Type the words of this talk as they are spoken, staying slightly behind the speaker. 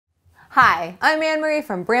Hi, I'm Anne-Marie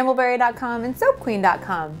from Brambleberry.com and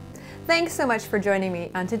SoapQueen.com. Thanks so much for joining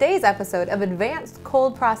me on today's episode of Advanced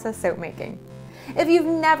Cold Process Soap Making. If you've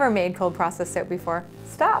never made cold process soap before,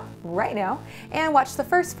 stop right now and watch the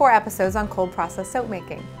first 4 episodes on cold process soap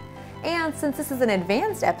making. And since this is an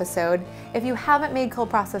advanced episode, if you haven't made cold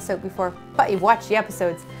process soap before, but you've watched the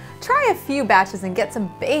episodes, try a few batches and get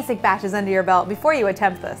some basic batches under your belt before you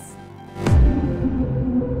attempt this.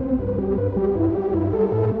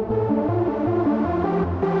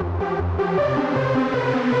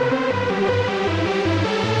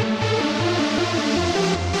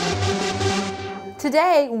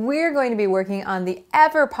 Today, we're going to be working on the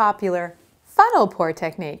ever-popular funnel pour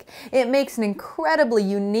technique. It makes an incredibly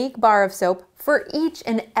unique bar of soap for each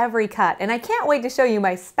and every cut, and I can't wait to show you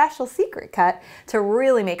my special secret cut to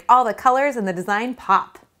really make all the colors and the design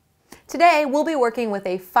pop. Today, we'll be working with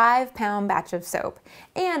a 5-pound batch of soap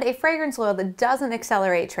and a fragrance oil that doesn't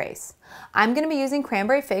accelerate trace. I'm going to be using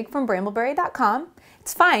Cranberry Fig from Brambleberry.com.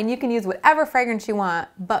 It's fine, you can use whatever fragrance you want,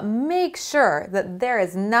 but make sure that there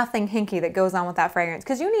is nothing hinky that goes on with that fragrance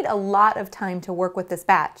because you need a lot of time to work with this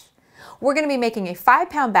batch. We're going to be making a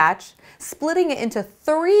 5-pound batch, splitting it into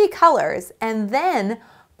 3 colors, and then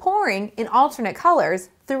pouring in alternate colors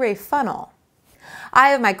through a funnel. I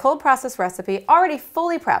have my cold process recipe already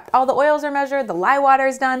fully prepped. All the oils are measured, the lye water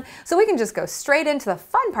is done, so we can just go straight into the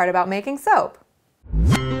fun part about making soap.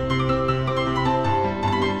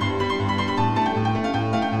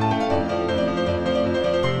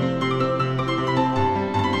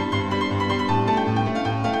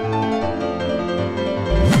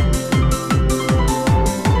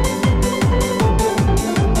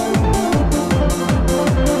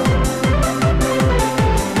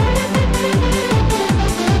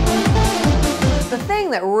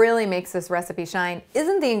 That really makes this recipe shine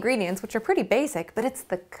isn't the ingredients, which are pretty basic, but it's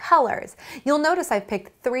the colors. You'll notice I've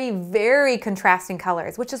picked 3 very contrasting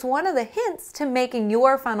colors, which is one of the hints to making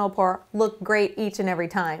your funnel pour look great each and every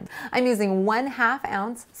time. I'm using 1/2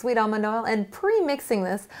 ounce Sweet Almond Oil and pre-mixing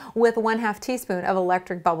this with 1/2 teaspoon of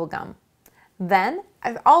electric bubble gum. Then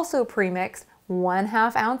I've also pre-mixed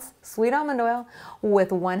 1/2 ounce Sweet Almond Oil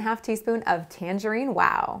with 1/2 teaspoon of Tangerine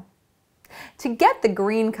Wow. To get the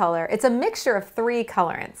green color, it's a mixture of 3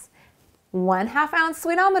 colorants. 1/2 ounce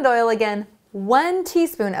Sweet Almond Oil again, 1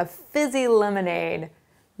 teaspoon of Fizzy lemonade.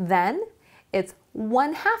 Then it's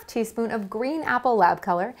 1/2 teaspoon of Green Apple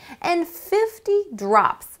LabColor and 50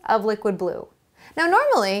 drops of liquid blue. Now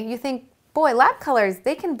normally you think, boy, lab colors,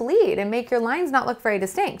 they can bleed and make your lines not look very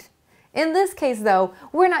distinct. In this case though,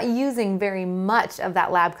 we're not using very much of that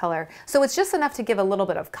lab color, so it's just enough to give a little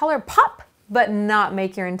bit of color pop, but not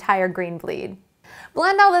make your entire green bleed.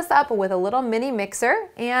 Blend all this up with a little mini mixer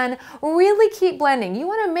and really keep blending. You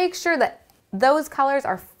want to make sure that those colors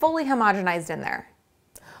are fully homogenized in there.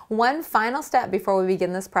 One final step before we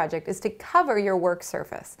begin this project is to cover your work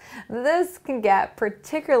surface. This can get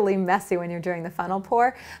particularly messy when you're doing the funnel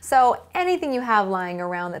pour, so anything you have lying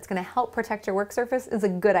around that's going to help protect your work surface is a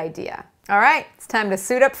good idea. All right, it's time to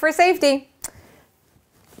suit up for safety.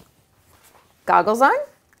 Goggles on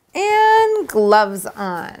and gloves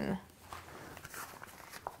on.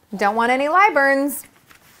 Don't want any lye burns.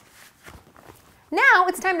 Now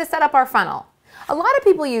it's time to set up our funnel. A lot of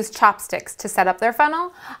people use chopsticks to set up their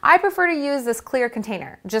funnel. I prefer to use this clear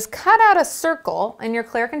container. Just cut out a circle in your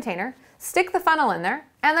clear container, stick the funnel in there,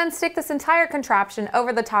 and then stick this entire contraption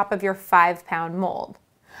over the top of your 5-pound mold.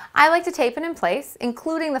 I like to tape it in place,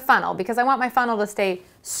 including the funnel, because I want my funnel to stay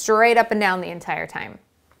straight up and down the entire time.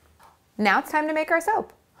 Now it's time to make our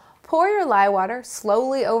soap. Pour your lye water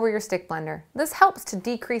slowly over your stick blender. This helps to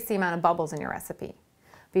decrease the amount of bubbles in your recipe.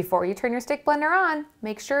 Before you turn your stick blender on,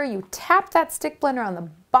 make sure you tap that stick blender on the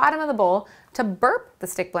bottom of the bowl to burp the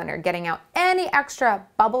stick blender, getting out any extra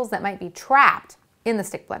bubbles that might be trapped in the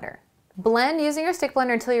stick blender. Blend using your stick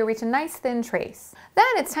blender until you reach a nice thin trace. Then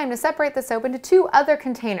it's time to separate the soap into 2 other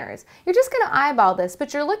containers. You're just going to eyeball this,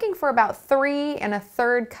 but you're looking for about 3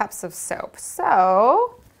 1/3 cups of soap.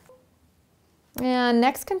 So, and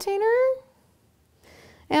next container,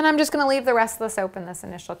 and I'm just going to leave the rest of the soap in this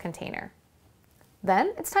initial container.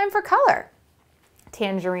 Then it's time for color.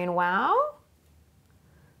 Tangerine Wow,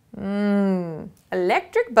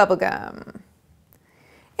 electric bubble gum,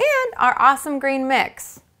 and our awesome green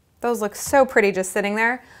mix. Those look so pretty just sitting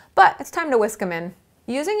there, but it's time to whisk them in.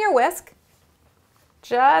 Using your whisk,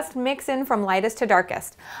 just mix in from lightest to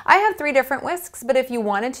darkest. I have 3 different whisks, but if you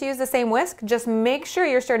wanted to use the same whisk, just make sure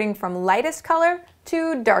you're starting from lightest color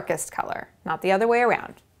to darkest color, not the other way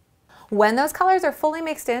around. When those colors are fully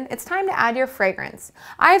mixed in, it's time to add your fragrance.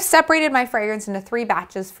 I've separated my fragrance into 3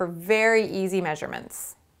 batches for very easy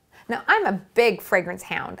measurements. Now, I'm a big fragrance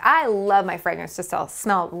hound. I love my fragrance to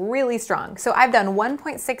smell really strong. So I've done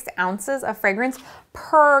 1.6 ounces of fragrance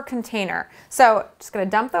per container. So just gonna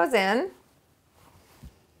dump those in.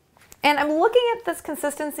 And I'm looking at this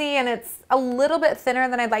consistency and it's a little bit thinner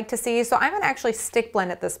than I'd like to see, so I'm gonna actually stick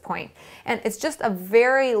blend at this point. And it's just a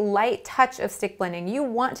very light touch of stick blending. You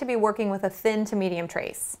want to be working with a thin to medium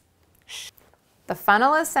trace. The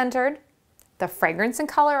funnel is centered, the fragrance and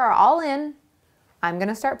color are all in. I'm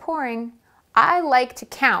gonna start pouring. I like to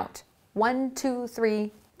count 1, 2,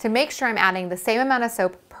 3 to make sure I'm adding the same amount of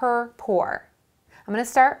soap per pour. I'm gonna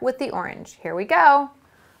start with the orange. Here we go.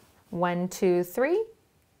 1, 2, 3.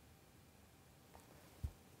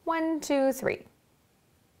 1, 2, 3.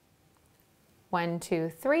 1, 2,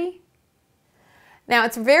 3. Now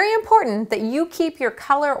it's very important that you keep your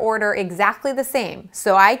color order exactly the same.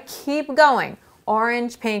 So I keep going.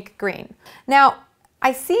 Orange, pink, green. Now,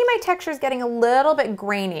 I see my texture is getting a little bit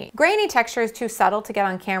grainy. Grainy texture is too subtle to get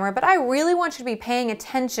on camera, but I really want you to be paying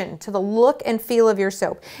attention to the look and feel of your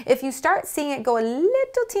soap. If you start seeing it go a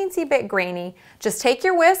little teensy bit grainy, just take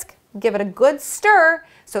your whisk, give it a good stir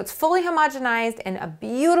so it's fully homogenized and a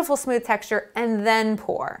beautiful smooth texture, and then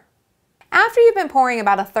pour. After you've been pouring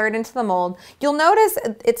about 1/3 into the mold, you'll notice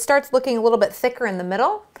it starts looking a little bit thicker in the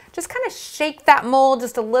middle. Just kind of shake that mold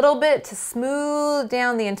just a little bit to smooth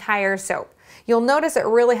down the entire soap. You'll notice it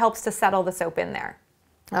really helps to settle the soap in there.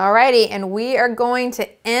 Alrighty, and we are going to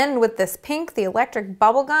end with this pink, the electric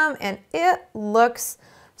bubble gum, and it looks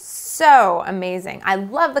so amazing. I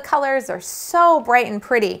love the colors, they're so bright and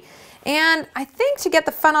pretty. And I think to get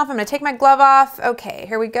the fun off, I'm gonna take my glove off. Okay,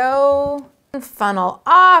 here we go. Funnel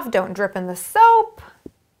off, don't drip in the soap.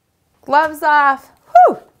 Gloves off,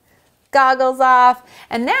 whew. Goggles off.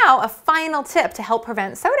 And now a final tip to help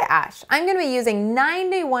prevent soda ash. I'm gonna be using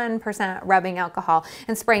 91% rubbing alcohol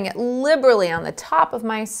and spraying it liberally on the top of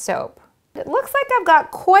my soap. It looks like I've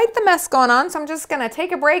got quite the mess going on, so I'm just gonna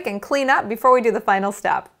take a break and clean up before we do the final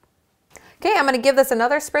step. Okay, I'm gonna give this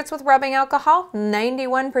another spritz with rubbing alcohol,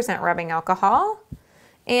 91% rubbing alcohol.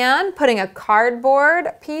 And putting a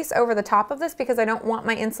cardboard piece over the top of this because I don't want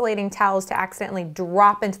my insulating towels to accidentally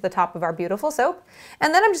drop into the top of our beautiful soap.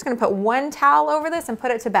 And then I'm just gonna put one towel over this and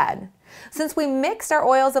put it to bed. Since we mixed our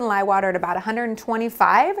oils and lye water at about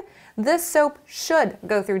 125, this soap should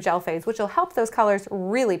go through gel phase, which will help those colors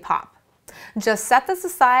really pop. Just set this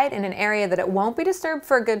aside in an area that it won't be disturbed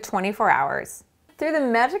for a good 24 hours. Through the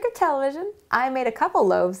magic of television, I made a couple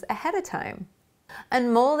loaves ahead of time.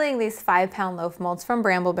 Unmolding these 5-pound loaf molds from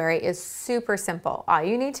Brambleberry is super simple. All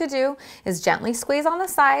you need to do is gently squeeze on the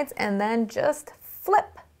sides and then just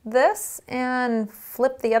flip this and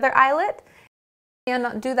flip the other eyelet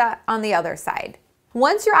and do that on the other side.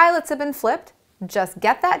 Once your eyelets have been flipped, just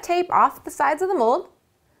get that tape off the sides of the mold,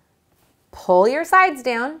 pull your sides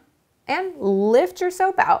down, and lift your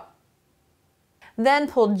soap out. Then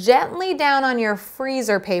pull gently down on your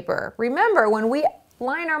freezer paper. Remember, when we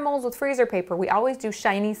line our molds with freezer paper, we always do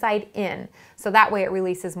shiny side in, so that way it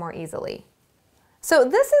releases more easily. So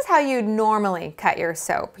this is how you'd normally cut your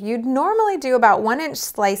soap. You'd normally do about 1-inch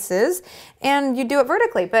slices and you do it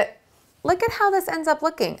vertically, but look at how this ends up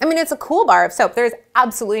looking. I mean, it's a cool bar of soap. There's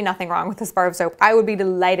absolutely nothing wrong with this bar of soap. I would be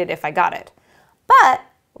delighted if I got it. But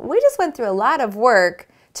we just went through a lot of work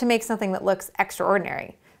to make something that looks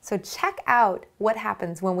extraordinary. So check out what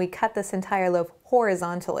happens when we cut this entire loaf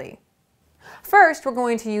horizontally. First, we're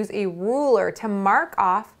going to use a ruler to mark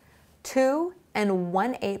off 2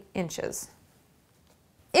 1/8 inches.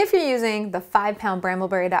 If you're using the 5-pound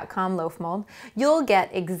Brambleberry.com loaf mold, you'll get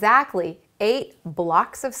exactly 8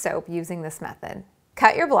 blocks of soap using this method.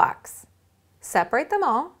 Cut your blocks, separate them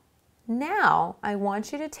all. Now, I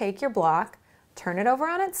want you to take your block, turn it over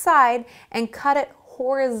on its side, and cut it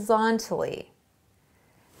horizontally.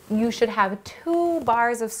 You should have 2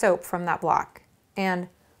 bars of soap from that block. And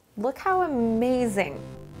look how amazing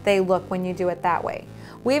they look when you do it that way.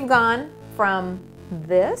 We've gone from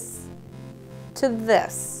this to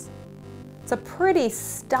this. It's a pretty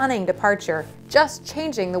stunning departure, just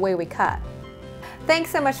changing the way we cut.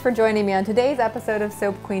 Thanks so much for joining me on today's episode of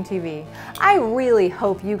Soap Queen TV. I really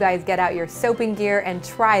hope you guys get out your soaping gear and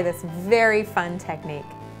try this very fun technique.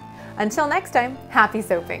 Until next time, happy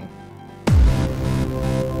soaping.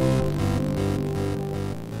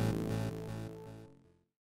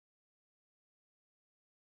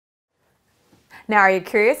 Now, are you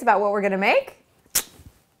curious about what we're gonna make?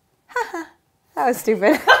 Haha, that was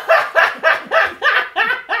stupid.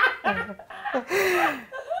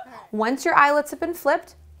 Once your eyelets have been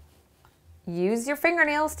flipped, use your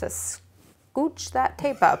fingernails to scooch that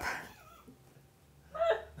tape up.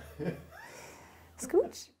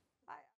 Scooch.